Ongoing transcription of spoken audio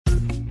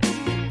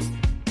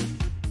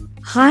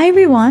Hi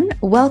everyone,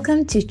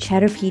 welcome to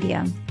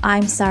Chatterpedia.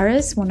 I'm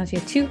Saras, one of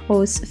your two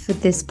hosts for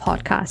this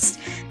podcast.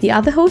 The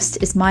other host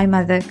is my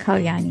mother,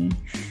 Kalyani.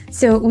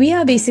 So we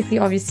are basically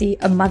obviously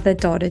a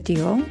mother-daughter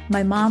duo.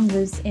 My mom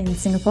lives in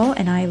Singapore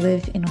and I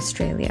live in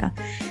Australia.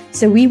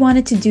 So we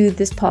wanted to do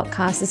this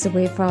podcast as a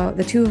way for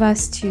the two of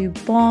us to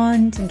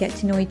bond and get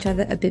to know each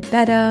other a bit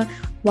better,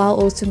 while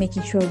also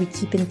making sure we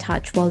keep in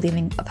touch while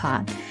living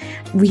apart.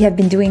 We have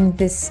been doing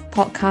this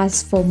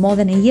podcast for more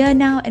than a year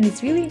now, and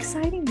it's really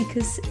exciting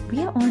because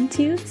we are on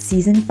to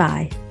season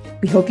 5.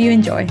 We hope you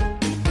enjoy.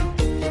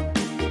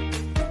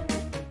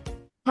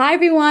 Hi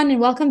everyone, and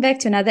welcome back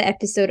to another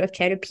episode of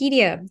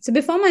Chatterpedia. So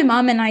before my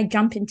mom and I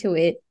jump into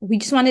it, we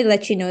just wanted to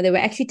let you know that we're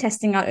actually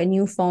testing out a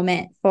new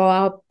format for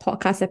our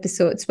podcast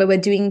episodes where we're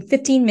doing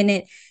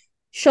 15-minute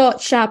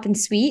short, sharp, and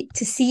sweet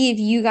to see if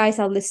you guys,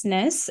 our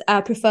listeners,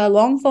 prefer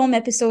long form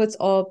episodes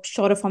or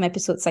shorter form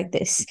episodes like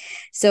this.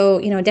 So,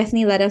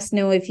 definitely let us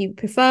know if you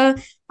prefer,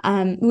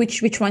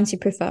 which ones you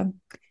prefer.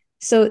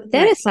 So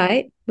that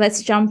aside,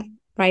 let's jump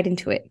right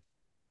into it.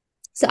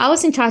 So I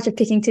was in charge of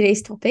picking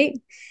today's topic.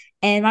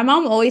 And my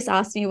mom always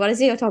asks me, what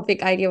is your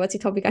topic idea? What's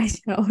your topic idea?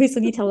 I always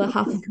only tell her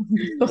half an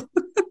hour before.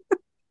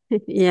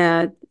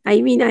 Yeah,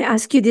 I mean, I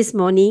asked you this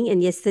morning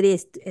and yesterday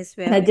as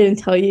well. And I didn't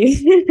tell you.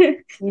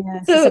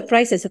 Yeah, So it's a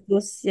surprise, I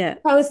suppose. Yeah.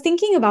 I was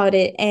thinking about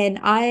it, and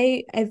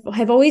I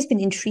have always been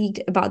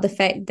intrigued about the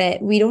fact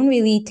that we don't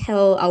really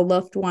tell our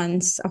loved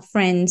ones, our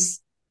friends,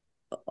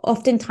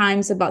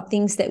 oftentimes about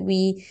things that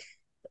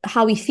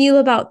how we feel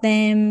about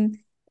them,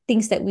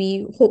 things that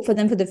we hope for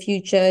them for the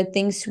future,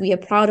 things we are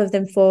proud of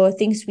them for,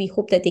 things we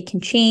hope that they can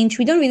change.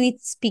 We don't really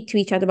speak to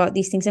each other about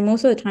these things. And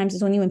most of the times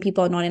it's only when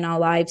people are not in our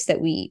lives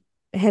that we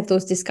have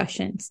those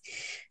discussions.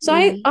 So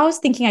I was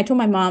thinking, I told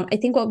my mom, I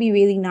think what would be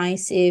really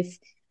nice if,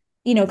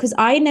 because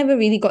I never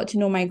really got to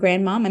know my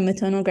grandma, my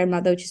maternal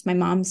grandmother, which is my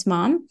mom's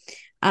mom.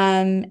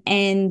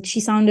 And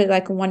she sounded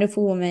like a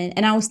wonderful woman.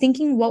 And I was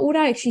thinking, what would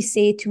I actually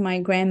say to my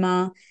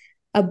grandma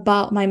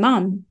about my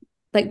mom?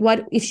 Like,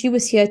 what if she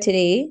was here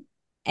today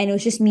and it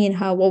was just me and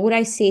her, what would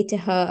I say to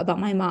her about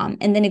my mom?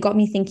 And then it got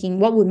me thinking,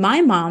 what would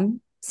my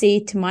mom say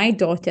to my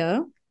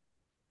daughter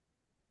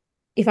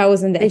if I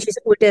wasn't there? When she's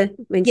older.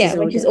 When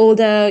she's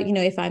older,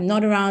 if I'm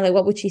not around, like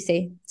what would she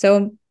say?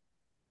 So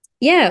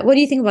yeah, what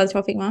do you think about the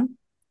topic, Mom?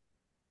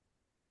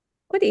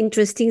 Quite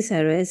interesting,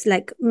 Sarah. It's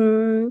like, it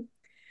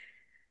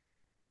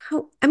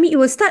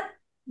will start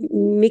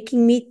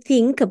making me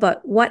think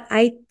about what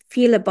I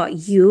feel about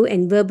you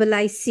and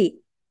verbalize it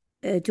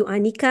to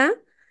Anika,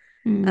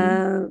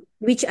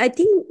 which I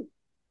think,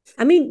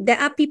 there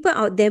are people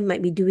out there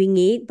might be doing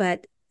it,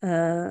 but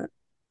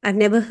I've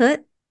never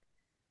heard.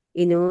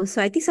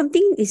 So I think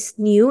something is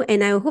new,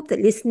 and I hope that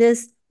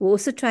listeners will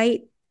also try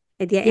it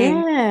at their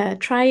end. Yeah,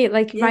 try it,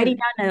 like writing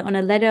Yeah, down on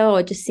a letter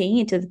or just saying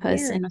it to the yeah,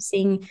 person or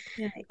saying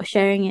right. or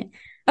sharing it.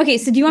 Okay,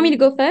 so do you want me to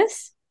go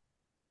first?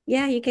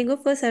 Yeah, you can go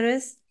first,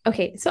 Aras.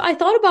 Okay, so I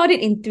thought about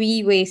it in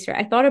 3 ways,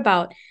 right? I thought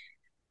about,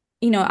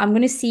 I'm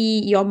going to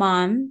see your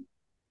mom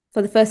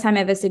for the first time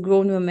ever as a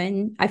grown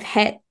woman. I've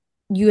had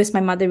you as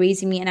my mother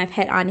raising me, and I've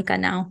had Anika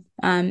now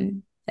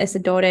as a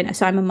daughter, and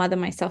so I'm a mother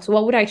myself. So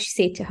what would I actually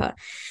say to her?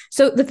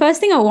 So the first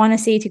thing I want to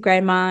say to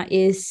grandma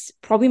is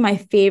probably my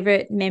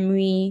favorite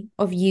memory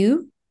of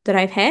you that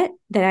I have.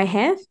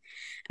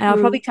 And I'll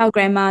probably tell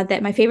grandma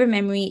that my favorite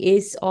memory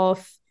is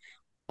of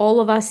all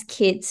of us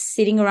kids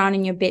sitting around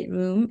in your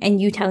bedroom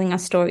and you telling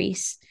us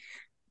stories.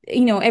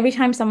 Every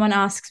time someone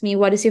asks me,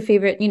 what is your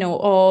favorite,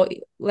 or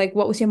like,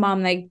 what was your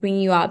mom like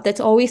bringing you up? That's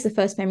always the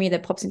first memory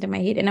that pops into my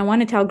head. And I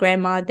want to tell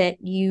grandma that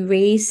you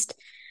raised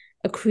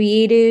a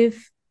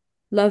creative,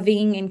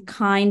 loving, and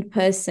kind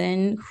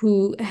person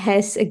who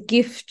has a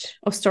gift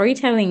of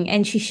storytelling.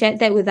 And she shared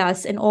that with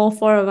us. And all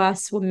 4 of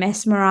us were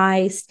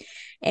mesmerized.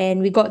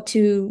 And we got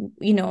to,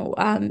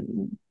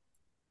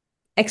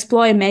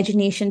 explore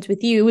imaginations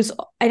with you.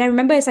 And I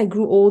remember as I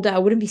grew older, I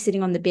wouldn't be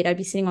sitting on the bed, I'd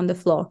be sitting on the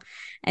floor.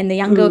 And the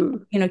younger,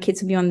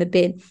 kids would be on the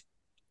bed.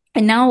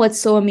 And now what's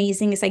so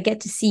amazing is I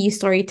get to see you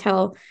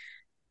storytell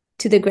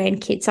to the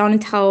grandkids. I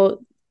want to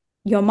tell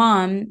your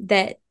mom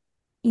that,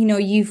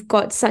 you've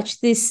got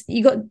such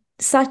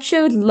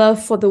a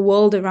love for the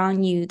world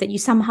around you that you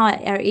somehow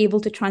are able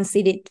to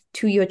translate it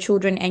to your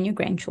children and your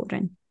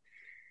grandchildren.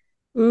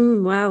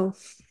 Wow.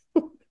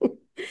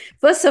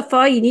 First of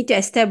all, you need to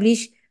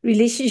establish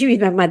relationship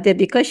with my mother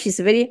because she's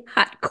very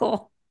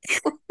hardcore.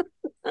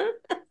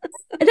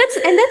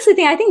 That's the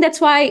thing. I think that's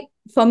why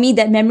for me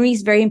that memory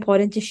is very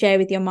important to share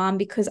with your mom,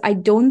 because I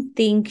don't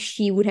think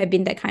she would have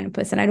been that kind of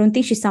person. I don't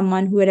think she's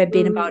someone who would have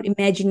been about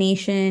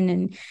imagination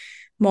and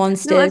No, I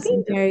monsters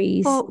and think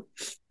fairies.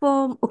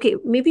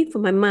 maybe for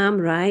my mom,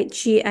 right?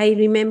 I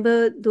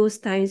remember those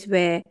times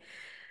where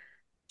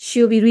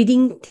she'll be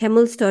reading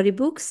Tamil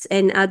storybooks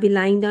and I'll be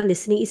lying down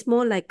listening. It's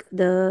more like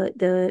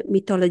the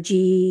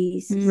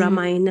mythologies,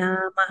 Ramayana,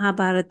 So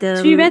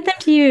Mahabharata. we read them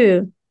to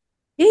you.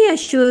 Yeah,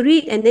 she'll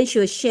read and then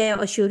she'll share,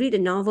 or she'll read a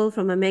novel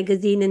from a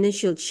magazine and then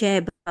she'll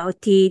share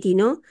about it.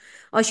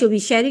 Or she'll be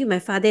sharing with my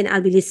father and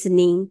I'll be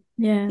listening,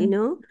 Yeah. you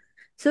know.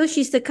 So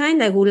she's the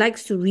kind who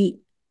likes to read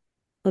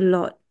a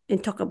lot.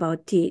 and talk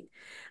about it.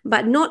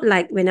 But not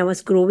like when I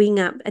was growing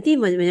up. I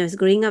think when I was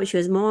growing up, she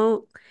was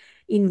more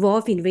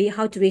involved in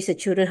how to raise the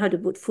children, how to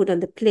put food on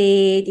the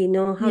plate,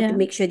 how to Yeah.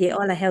 make sure they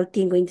all are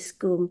healthy and going to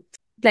school.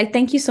 Like,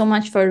 thank you so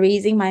much for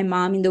raising my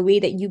mom in the way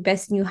that you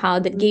best knew how,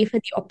 that Mm, gave her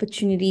the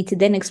opportunity to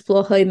then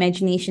explore her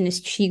imagination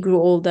as she grew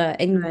older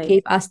and right.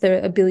 gave us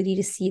the ability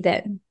to see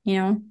that, you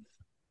know?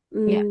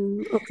 Yeah.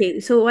 Okay,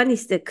 so one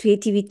is the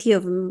creativity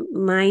of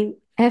mine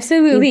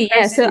Absolutely.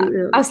 Yeah. impressed So I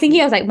you. was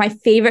thinking of like my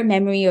favorite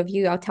memory of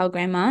you, I'll tell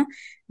grandma.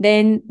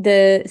 Then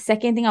the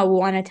second thing I would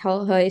want to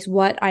tell her is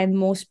what I'm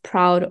most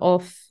proud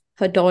of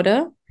her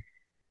daughter.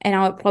 And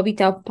I would probably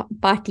tell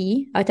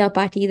Pati, I'll tell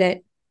Pati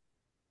that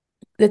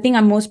the thing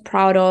I'm most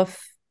proud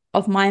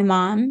of my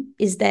mom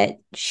is that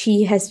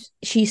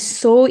she's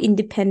so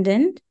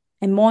independent,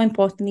 and more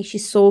importantly,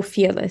 she's so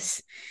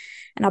fearless.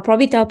 And I'll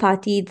probably tell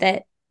Pati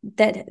that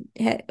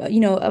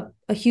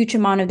a huge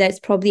amount of that is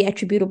probably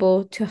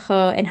attributable to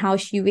her and how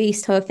she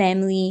raised her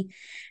family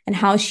and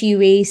how she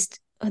raised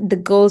the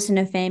girls in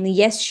her family.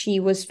 Yes, she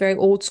was very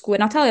old school.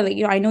 And I'll tell her,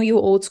 like, I know you're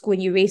old school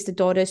and you raised the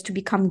daughters to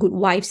become good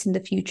wives in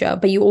the future,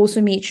 but you also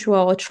made sure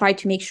or tried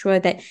to make sure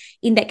that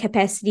in that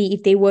capacity,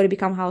 if they were to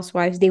become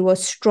housewives, they were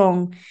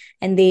strong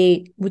and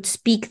they would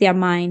speak their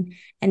mind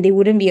and they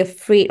wouldn't be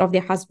afraid of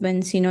their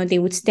husbands. They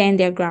would stand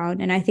their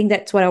ground. And I think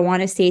that's what I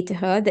want to say to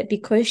her, that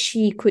because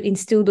she could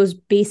instill those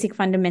basic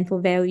fundamental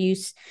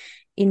values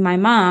in my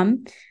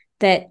mom,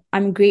 that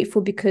I'm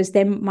grateful, because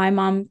then my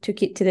mom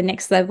took it to the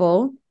next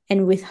level.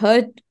 And with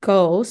her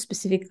girls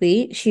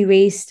specifically, she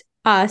raised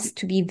us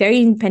to be very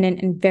independent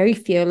and very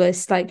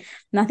fearless. Like,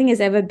 nothing has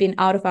ever been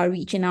out of our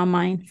reach in our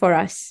mind for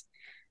us.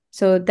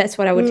 So that's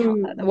what I would tell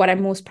her, Mm. what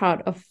I'm most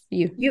proud of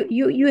you.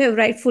 You have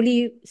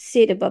rightfully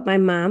said about my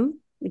mom,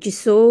 which is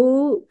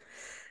so,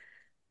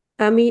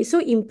 I mean, so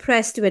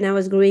impressed when I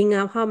was growing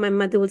up, how my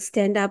mother would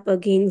stand up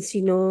against,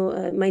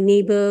 my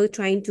neighbor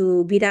trying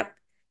to beat up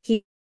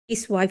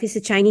his wife. It's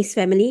a Chinese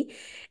family.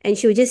 And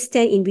she would just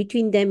stand in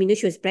between them.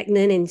 She was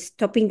pregnant and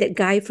stopping that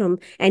guy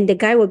and the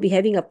guy would be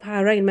having a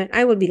para. And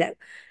I would be like,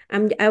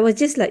 I was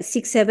just like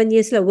 6, 7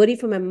 years old, worried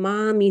for my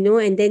mom,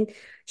 and then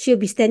she'll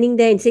be standing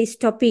there and say,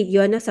 "Stop it,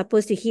 you're not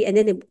supposed to hit." And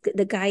then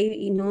the guy,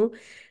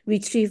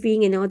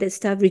 retrieving and all that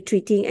stuff,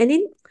 retreating. And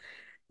then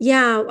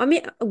yeah, I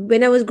mean,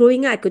 when I was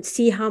growing up, I could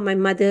see how my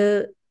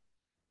mother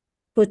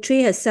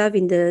portray herself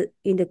in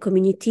the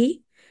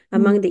community Mm.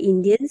 among the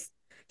Indians.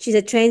 She's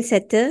a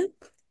trendsetter.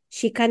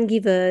 She can't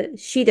give a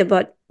shit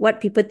about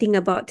what people think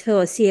about her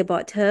or say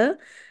about her.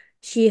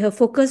 Her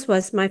focus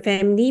was my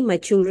family, my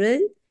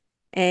children,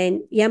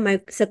 and yeah,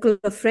 my circle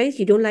of friends.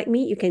 You don't like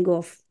me, you can go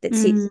off.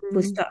 That's it.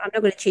 Full Mm. stop. I'm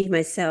not going to change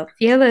myself.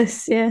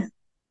 Fearless, yeah.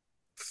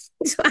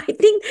 So I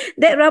think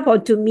that rubbed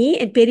onto me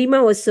and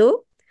Perima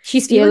also.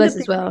 She's Even though fearless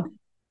as well.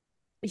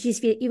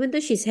 even though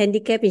she's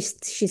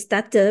handicapped, she's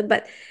stutter,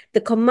 but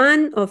the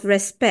command of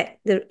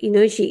respect,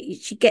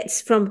 she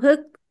gets from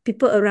her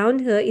people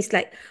around her is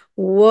like,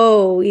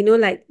 whoa,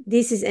 like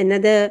this is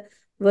another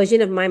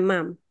version of my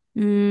mom.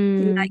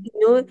 Like,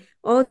 Mm.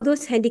 all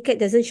those handicap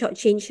doesn't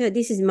shortchange her.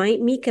 This is my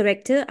me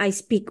character. I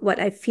speak what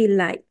I feel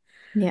like.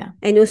 Yeah,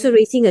 And also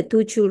raising her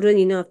two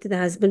children, after the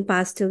husband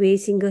passed away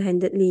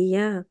single-handedly.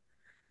 Yeah.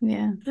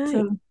 yeah. Right.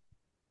 So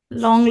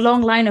long,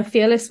 long line of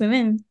fearless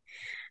women.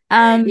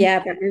 Um, Yeah,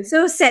 but I'm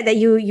so sad that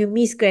you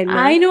miss grandma.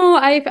 I know.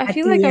 I I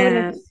feel think, like I would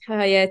have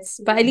yeah. yet,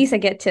 but at least I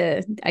get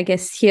to, I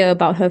guess, hear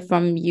about her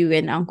from you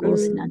and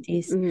uncles and Mm,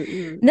 aunties. mm,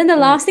 mm, And then the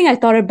right. last thing I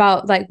thought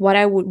about, like what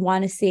I would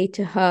want to say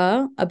to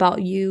her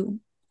about you,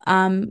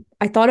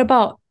 I thought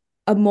about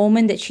a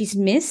moment that she's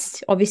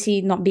missed,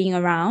 obviously not being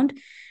around,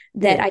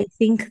 that Yeah. I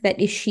think that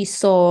if she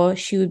saw,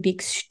 she would be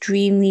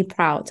extremely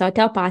proud. So I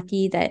tell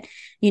Patty that,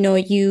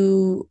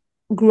 you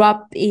grew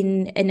up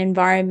in an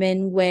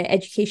environment where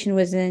education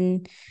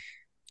wasn't,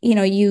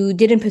 you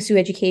didn't pursue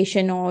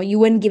education or you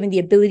weren't given the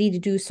ability to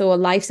do so, or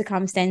life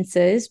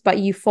circumstances, but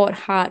you fought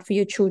hard for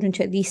your children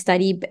to at least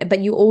study. But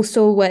you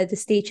also were at the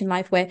stage in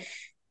life where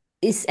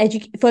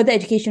further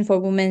education for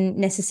women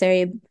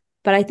necessary.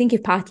 But I think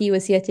if Patty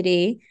was here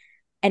today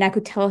and I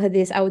could tell her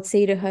this, I would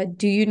say to her,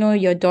 do you know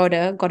your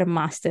daughter got a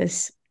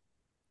master's?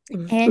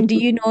 And do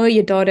you know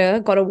your daughter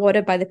got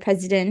awarded by the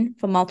president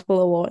for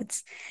multiple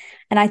awards?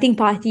 And I think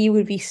Patty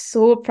would be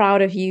so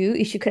proud of you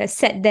if she could have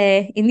sat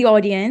there in the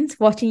audience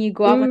watching you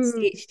go up on Mm.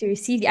 stage to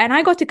receive. And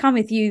I got to come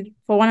with you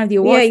for one of the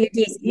Yeah, awards you that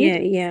you did. Yeah, received.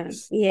 yeah.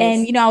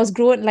 And Yes. I was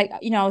growing, like,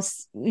 I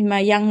was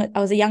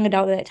a young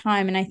adult at that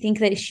time. And I think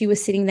that if she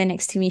was sitting there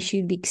next to me, she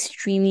would be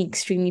extremely,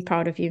 extremely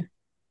proud of you.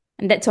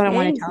 And that's what I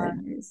want to Thanks. tell her.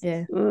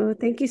 Yeah. Oh,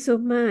 thank you so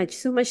much.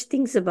 So much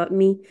things about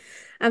me.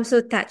 I'm so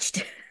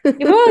touched.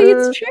 Well,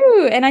 it's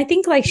true. And I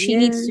think like she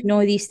needs Yeah. to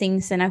know these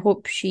things. And I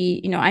hope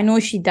she, I know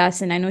she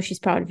does, and I know she's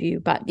proud of you.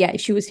 But yeah, if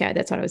she was here,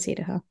 that's what I would say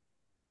to her.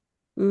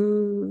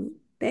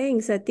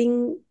 Thanks. I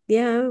think,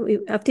 yeah,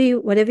 after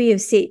whatever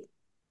you've said,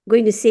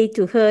 going to say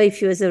to her if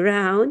she was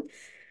around,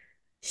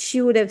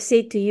 she would have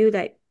said to you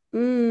like,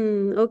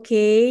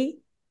 okay,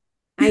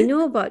 I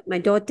know about my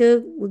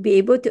daughter would be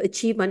able to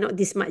achieve, but not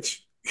this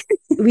much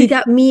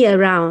without me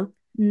around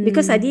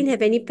because I Mm, didn't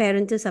have any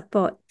parental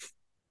support.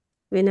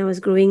 when I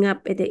was growing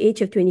up. At the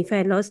age of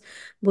 25, I lost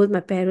both my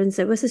parents.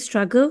 It was a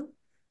struggle.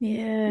 Not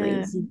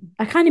Yeah. easy.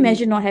 I can't Mm.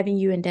 imagine not having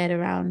you and dad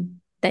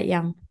around that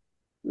young.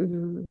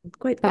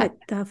 Quite But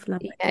tough lah.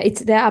 yeah,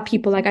 it's there are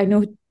people like I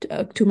know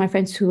two of my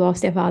friends who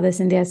lost their fathers,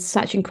 and they're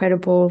such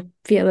incredible,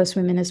 fearless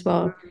women as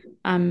well.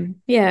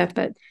 Yeah,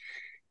 but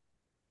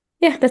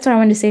yeah, that's what I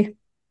want to say.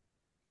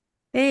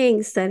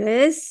 Thanks,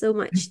 Cyrus. So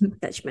much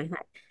touched my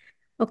heart.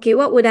 Okay,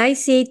 what would I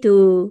say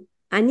to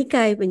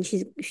Anika when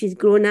she's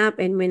grown up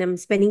and when I'm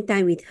spending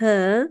time with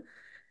her?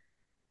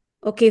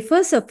 Okay,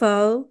 first of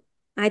all,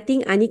 I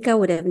think Anika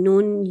would have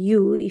known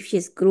you if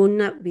she's grown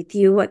up with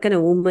you, what kind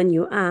of woman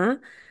you are.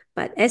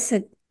 But as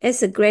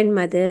a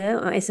grandmother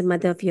or as a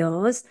mother of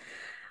yours,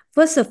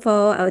 first of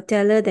all, I would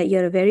tell her that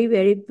you're a very,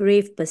 very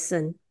brave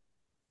person.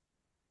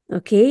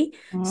 Okay,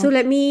 so Oh,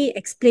 let me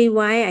explain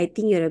why I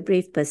think you're a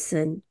brave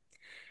person.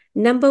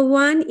 Number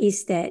one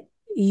is that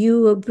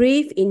you were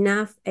brave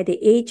enough at the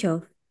age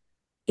of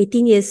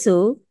 18 years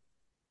old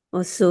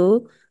or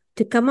so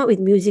to come up with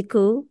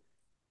musical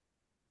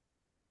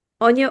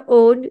on your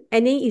own,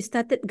 and then you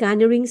started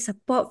garnering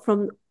support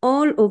from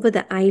all over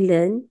the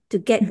island to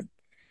get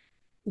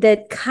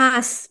the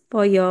cast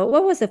for your,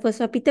 what was the first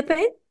one, Peter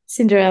Pan?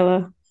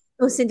 Cinderella.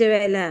 Oh,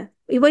 Cinderella.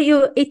 Were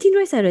you 18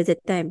 right at the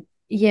time?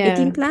 Yeah,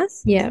 18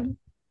 plus? yeah,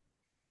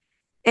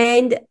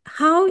 And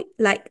how,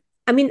 like,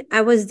 I mean,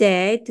 I was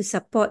there to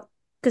support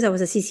because I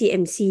was a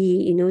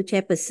CCMC,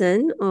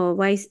 chairperson or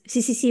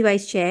CCC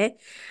vice chair.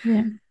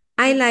 yeah,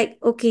 I like,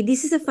 okay,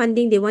 this is a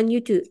funding. They want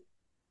you to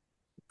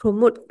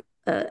promote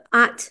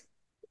art,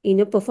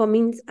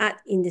 performing art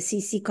in the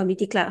CC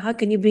community club. How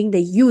can you bring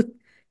the youth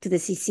to the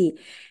CC?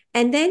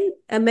 And then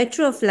a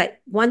matter of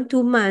like 1,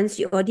 2 months,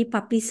 you already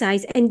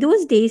publicize. And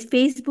those days,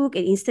 Facebook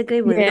and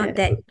Instagram were yeah. not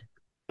that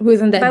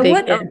Wasn't that by big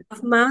word yet?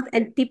 of mouth,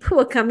 and people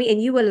were coming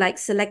and you were like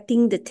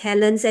selecting the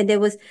talents, and there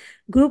was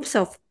groups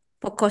of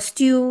for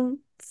costume,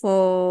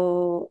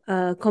 for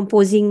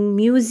composing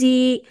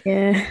music,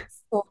 Yeah.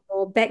 for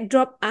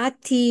backdrop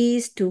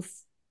artist, to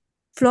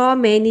floor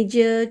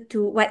manager,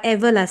 to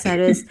whatever,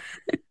 Lazarus.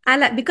 I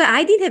like, because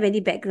I didn't have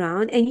any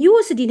background and you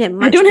also didn't have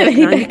I much don't have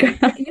any background.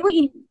 background. You were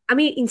in, I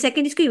mean, in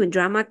secondary school, you were in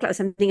drama club or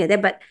something like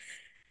that. But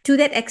to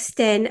that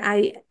extent, and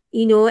I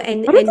don't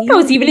and think I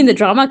was even you in the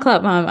drama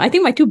club, Mom. I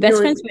think my two best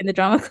know, friends were in the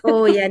drama club.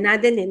 oh yeah,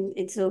 Nathan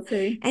and so, So,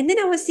 and then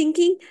I was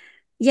thinking,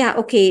 yeah,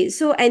 okay,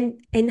 so and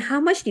how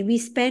much did we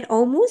spend?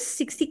 Almost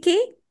 60K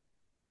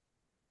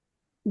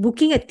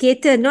booking a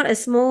theater, not a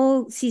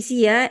small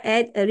CC, yeah,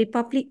 at a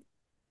Republic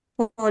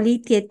Poly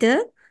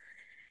theater,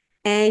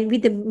 and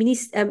with the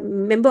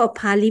member of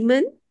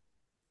parliament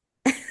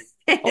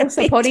and the all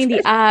supporting the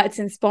patron. arts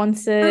and I was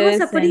sponsors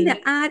supporting and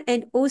the art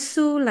and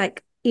also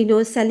like,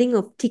 selling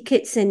of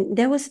tickets, and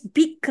there was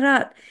big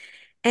crowd.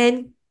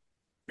 And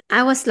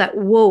I was like,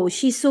 whoa,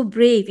 she's so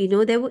brave.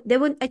 There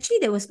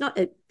was not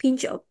a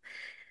pinch of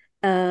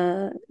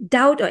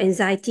doubt or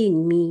anxiety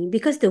in me,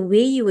 because the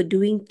way you were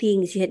doing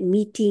things, you had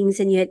meetings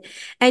and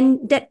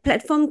that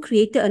platform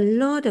created a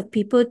lot of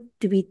people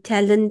to be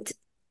talent,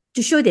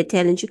 to show their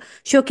talent,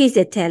 showcase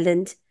their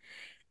talent.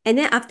 And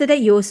then after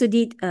that, you also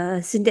did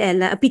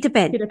Cinderella, Peter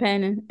Pan, Peter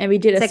Pan, and we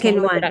did a second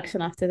smaller one.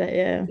 production after that.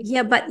 Yeah,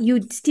 Yeah, but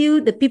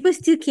the people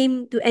still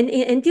came to, and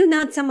until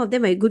now, some of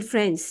them are good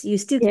friends. You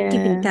still keep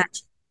in yeah,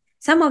 touch.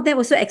 Some of them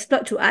also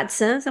explored through arts.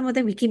 Huh? Some of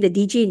them became the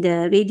DJ in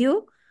the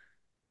radio.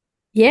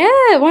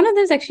 yeah. One of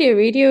them's actually a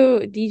radio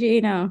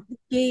DJ now.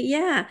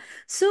 Yeah.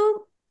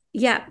 So,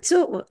 yeah.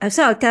 So I'll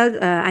tell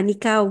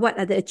Anika what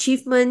are the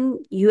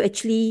achievement you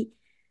actually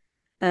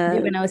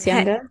Did when I was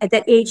had younger. at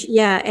that age.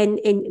 Yeah, and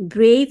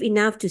brave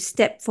enough to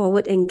step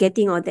forward and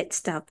getting all that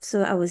stuff.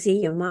 So I would say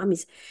your mom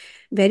is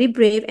very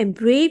brave, and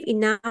brave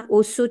enough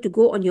also to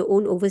go on your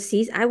own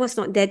overseas. I was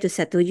not there to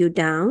settle you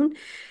down.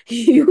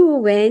 You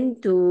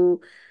went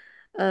to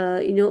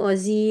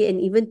Aussie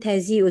and even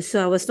Tassie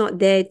also. I was not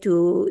there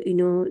to,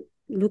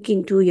 look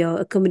into your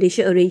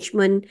accommodation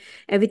arrangement.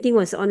 Everything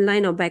was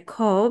online or by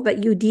call,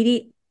 but you did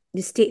it.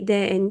 You stayed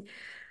there, and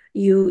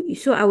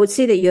so I would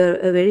say that you're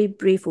a very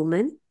brave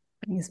woman.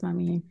 Thanks,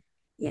 mommy.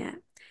 Yeah.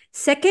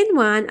 Second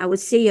one, I would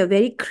say you're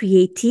very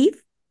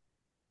creative,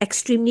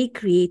 extremely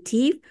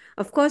creative.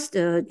 Of course,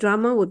 the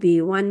drama would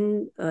be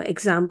one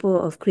example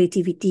of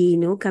creativity,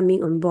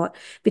 coming on board,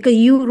 because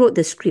you wrote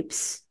the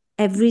scripts.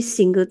 Every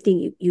single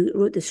thing you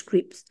wrote the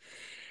scripts.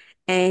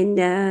 And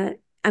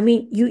I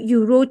mean,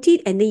 you wrote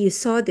it and then you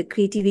saw the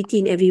creativity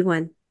in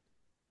everyone,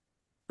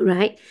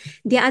 right?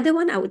 The other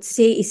one I would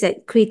say is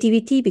that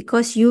creativity,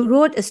 because you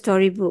wrote a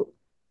storybook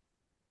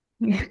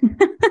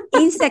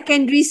in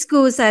secondary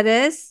school,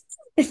 Saras.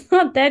 It's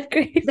not that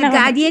great The now.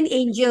 Guardian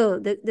Angel,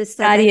 the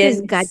subtitle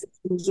is Guardians, Guardian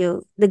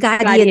Angel. The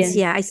Guardians, guardians.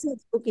 yeah. I saw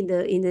the book in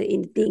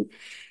the thing.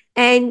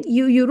 And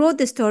you wrote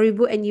the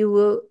storybook, and you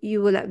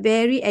were like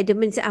very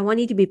adamant, say, I want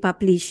it to be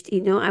published,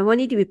 I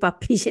want it to be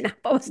published. And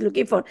I was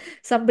looking for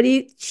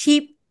somebody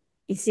cheap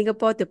in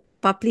Singapore to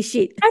publish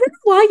it. I don't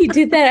know why you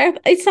did that.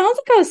 It sounds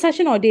like I was such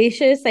an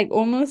audacious, like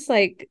almost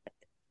like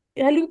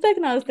I looked back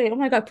and I was like, oh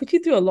my God, I put you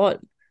through a lot.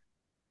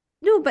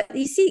 No, but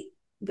you see,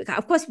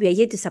 of course, we are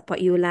here to support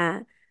you,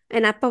 lah.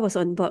 and Appa was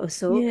on board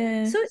also.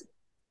 Yeah. So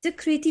the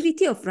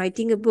creativity of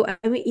writing a book,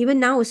 I mean, even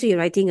now also you're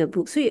writing a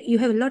book. So you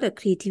have a lot of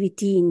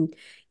creativity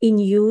in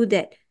you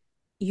that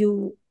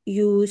you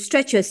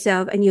stretch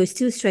yourself and you're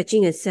still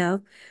stretching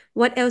yourself.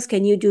 What else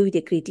can you do with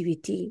your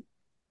creativity?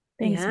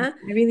 Thanks, Mom. Yeah.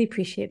 I really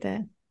appreciate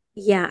that.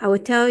 Yeah, I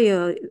would tell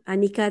your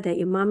Anika that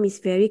your mom is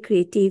very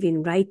creative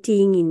in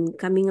writing, in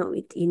coming up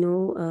with,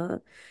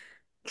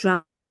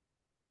 drama.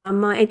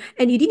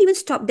 And you didn't even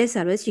stop there,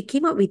 Saras. You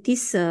came up with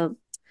this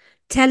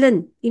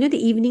talent. The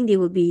evening they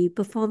will be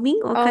performing,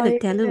 all Oh kind of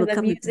talent yeah, will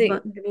come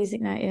about the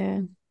music night,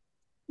 yeah.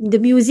 the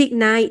music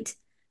night,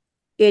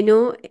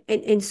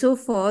 and so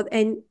forth.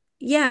 And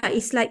yeah,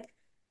 it's like,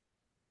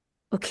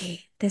 okay,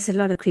 there's a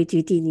lot of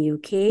creativity in you,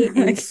 okay? And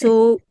Okay.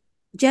 so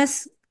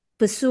just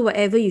pursue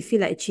whatever you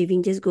feel like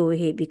achieving, just go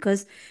ahead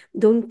because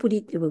don't put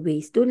it to a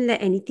waste. Don't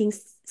let anything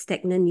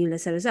stagnant you,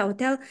 Lazarus. I will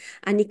tell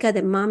Anika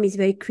that mom is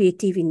very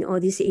creative in all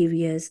these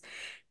areas.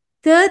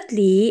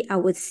 Thirdly, I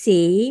would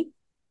say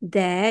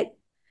that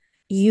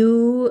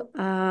you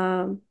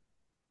are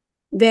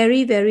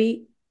very,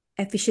 very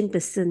efficient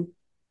person.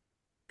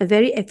 A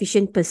very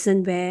efficient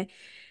person where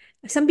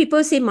some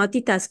people say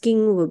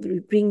multitasking will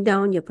bring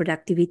down your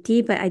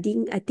productivity, but I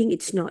think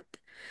it's not.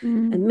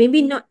 And Mm.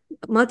 maybe not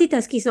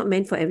multitasking is not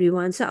meant for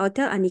everyone. So I'll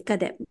tell Anika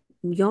that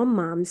your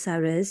mom,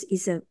 Saras,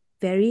 is a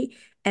very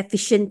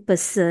efficient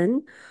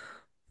person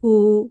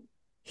who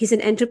he's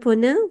an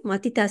entrepreneur,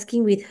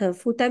 multitasking with her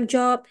full-time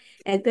job,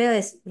 as well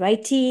as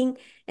writing,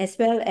 as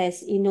well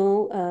as,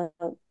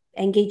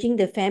 engaging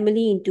the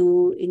family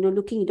into,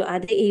 looking into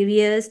other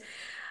areas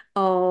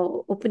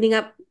or opening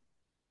up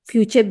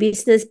future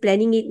business,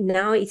 planning it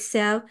now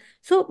itself.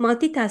 So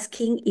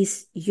multitasking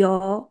is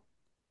your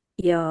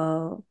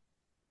your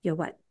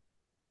what?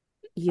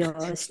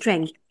 Your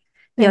strength.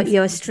 Your Thanks.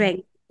 your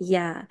strength.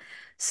 Yeah.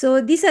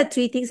 So these are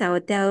three things I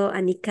would tell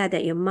Anika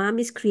that your mom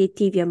is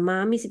creative, your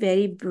mom is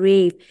very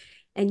brave,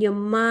 and your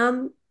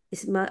mom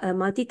is a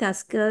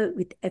multitasker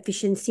with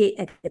efficiency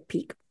at the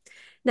peak.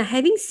 Now,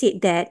 having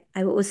said that,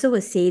 I will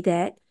say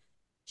that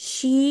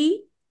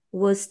she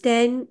will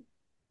stand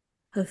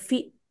her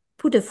feet,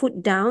 put her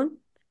foot down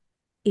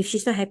if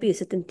she's not happy with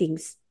certain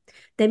things.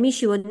 That means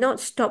she will not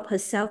stop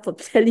herself from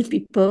telling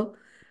people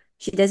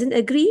she doesn't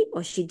agree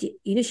or she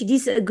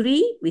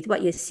disagree with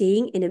what you're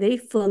saying in a very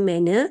firm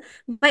manner,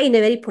 but in a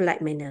very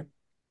polite manner.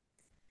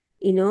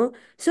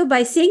 So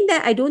by saying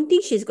that, I don't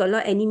think she's got a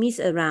lot of enemies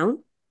around.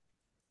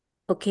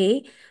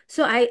 Okay.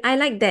 So I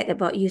like that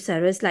about you,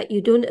 Cyrus. Like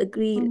you don't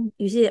agree. Mm.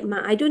 You say,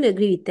 Ma, I don't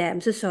agree with that.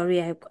 I'm so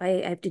sorry. I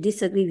have to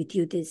disagree with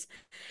you this.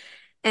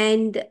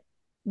 And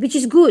which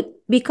is good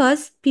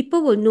because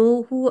people will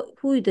know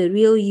who the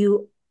real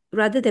you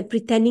rather than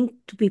pretending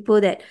to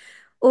people that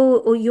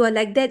oh you are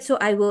like that so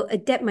I will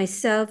adapt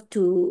myself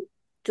to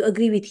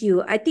agree with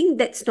you. I think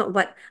that's not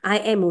what I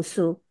am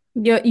also.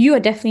 You are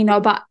definitely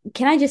not, but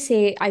can I just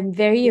say I'm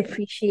very Yeah.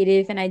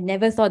 appreciative and I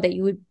never thought that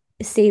you would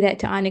say that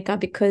to Annika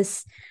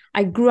because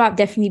I grew up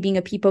definitely being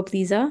a people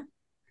pleaser.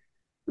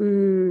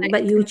 But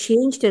Like, you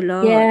changed a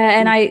lot.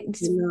 yeah, and You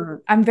changed a lot.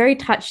 I'm very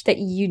touched that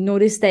you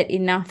noticed that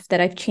enough that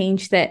I've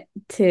changed that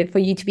to for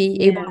you to be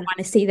able to Yeah. want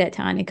to say that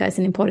to Annika. It's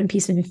an important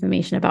piece of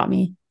information about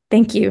me.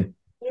 Thank you.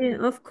 Yeah,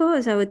 of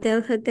course, I would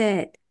tell her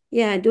that.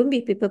 Yeah, don't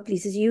be people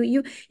pleasers.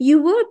 You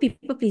were a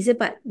people pleaser,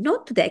 but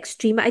not to the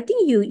extreme. I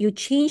think you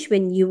changed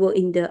when you were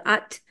in the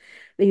art,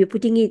 when you're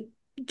putting it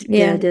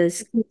Yeah. the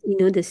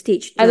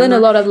stage I learned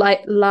a drama. lot of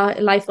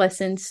life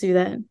lessons through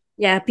that.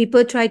 Yeah,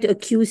 people try to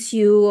accuse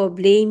you or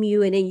blame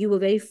you, and then you were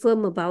very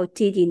firm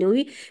about it.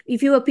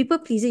 If you were a people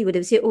pleaser, you would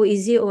have said, "Oh,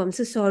 is it? Oh, I'm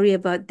so sorry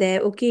about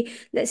that. Okay,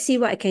 let's see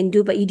what I can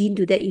do." But you didn't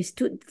do that. You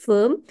stood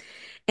firm,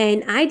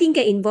 and I didn't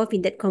get involved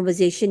in that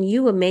conversation.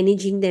 You were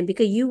managing them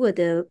because you were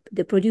the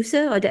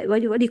producer or that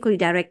what do you call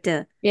it,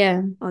 director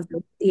Yeah. of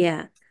the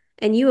yeah,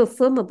 and you were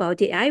firm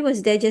about it. I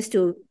was there just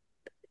to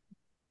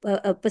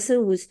a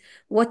person who's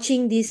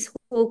watching this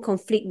whole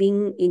conflict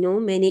being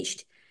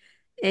managed,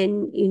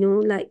 and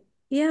like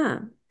yeah.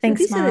 So Thanks,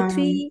 these are the Mom.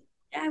 three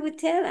I would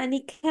tell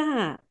Anika.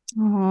 Yeah,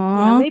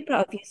 I'm Aww. very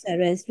proud of you,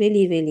 Sarah.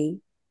 Really,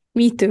 really.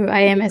 Me too.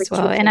 I am You've as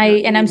well. achieved a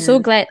lot. And I'm so Yeah.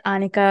 glad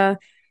Annika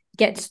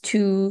gets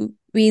to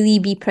really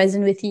be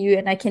present with you.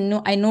 And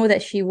I know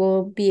that she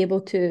will be able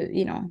to,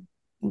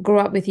 grow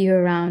up with you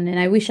around. And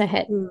I wish I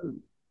had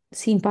Mm.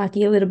 seen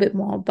Party a little bit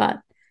more,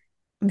 but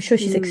I'm sure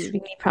she's Mm.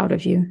 extremely proud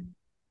of you.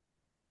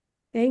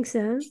 Thanks,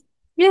 huh?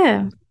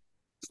 Yeah.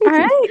 All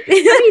right. I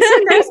mean, it's so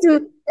nice to.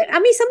 I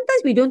mean,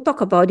 sometimes we don't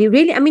talk about it.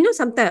 Really, I mean, not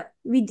sometimes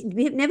we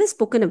have never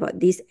spoken about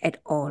this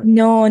at all.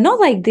 No, not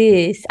like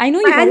this. I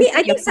know But you've always I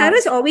said you're think proud.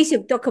 Sarah's always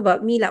you talk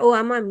about me like, oh,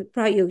 I'm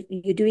proud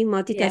you're doing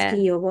Yeah.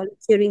 multitasking, you're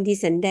volunteering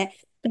this and that.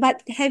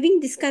 But having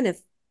this kind of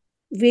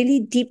really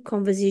deep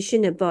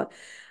conversation about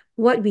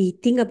what we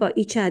think about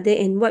each other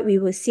and what we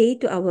will say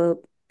to our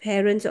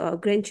parents or our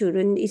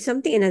grandchildren is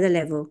something another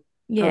level,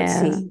 I would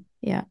Yeah. say.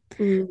 Yeah.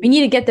 We Mm.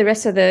 need to get the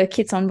rest of the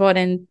kids on board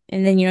and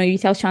then you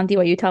tell Shanti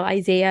what you tell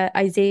Isaiah Of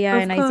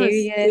and course.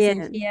 Isaiah and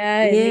Yeah. Kia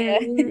and Yeah. Yeah.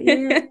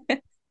 Yeah. yeah.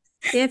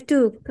 They have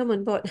to come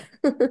on board.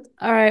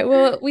 All right.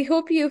 Well, we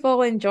hope you've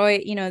all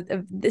enjoyed,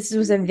 this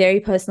was a very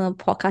personal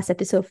podcast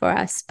episode for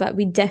us, but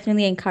we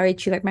definitely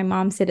encourage you, like my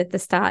mom said at the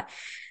start,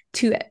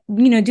 to,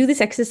 do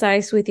this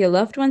exercise with your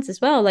loved ones as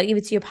well. Like if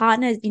it's your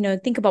partner,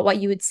 think about what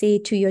you would say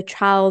to your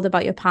child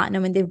about your partner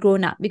when they've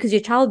grown up, because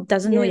your child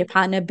doesn't know Yeah, your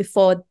partner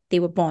before they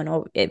were born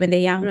or when they're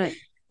young. right.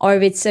 Or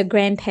if it's a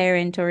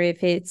grandparent or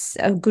if it's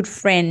a good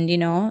friend,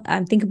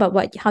 think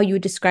about how you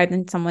would describe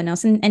them to someone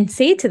else and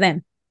say it to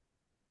them.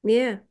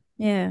 Yeah,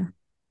 Yeah.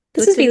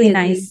 This is totally really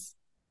agree. nice.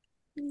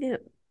 Yeah.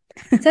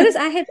 Cyrus,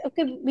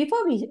 okay,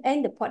 before we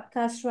end the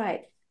podcast,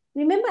 right?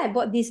 Remember I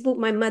bought this book,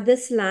 My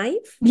Mother's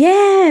Life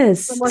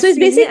Yes. from So it's Australia.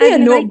 basically I've a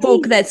been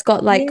notebook writing. that's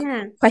got like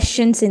Yeah,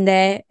 questions in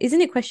there.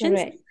 Isn't it questions?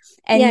 correct.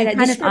 And Yeah, you like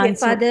kind of describe your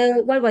answer.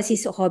 father. What was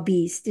his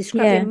hobbies?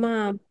 Describe your Yeah.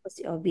 mom. What's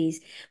your hobbies?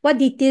 What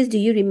details do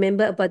you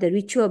remember about the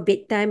ritual of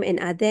bedtime? And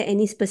are there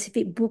any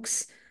specific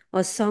books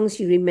or songs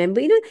you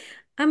remember?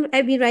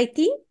 I've been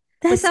writing,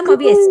 but That's some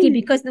of it I skip good.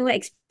 because no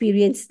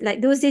experience.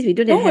 Like those days, we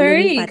don't have Don't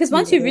Halloween worry, because party,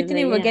 once you've written whatever.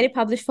 it, we'll get Yeah, it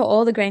published for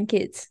all the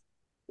grandkids.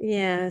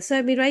 yeah. So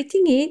I've been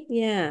writing it.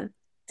 Yeah.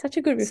 Such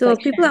a good So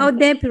people reflection. out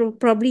there,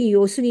 probably you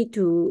also need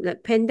to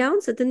like pen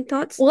down certain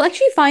thoughts. We'll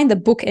actually find the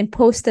book and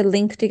post the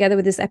link together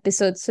with this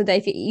episode so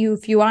that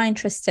if you are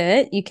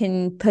interested, you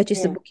can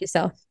purchase the Yeah. book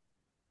yourself.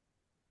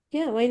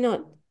 Yeah, why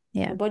not? I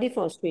Yeah. bought it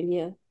from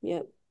Australia.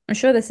 Yeah. I'm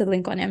sure there's a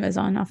link on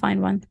Amazon. I'll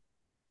find one.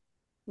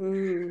 All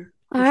You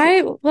should.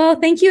 right. Well,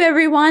 thank you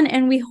everyone,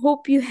 and we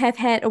hope you have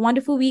had a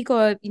wonderful week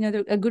or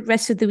a good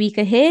rest of the week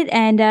ahead.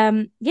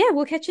 And yeah,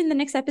 we'll catch you in the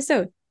next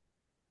episode.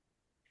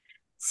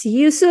 See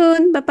you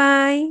soon. Bye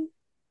bye.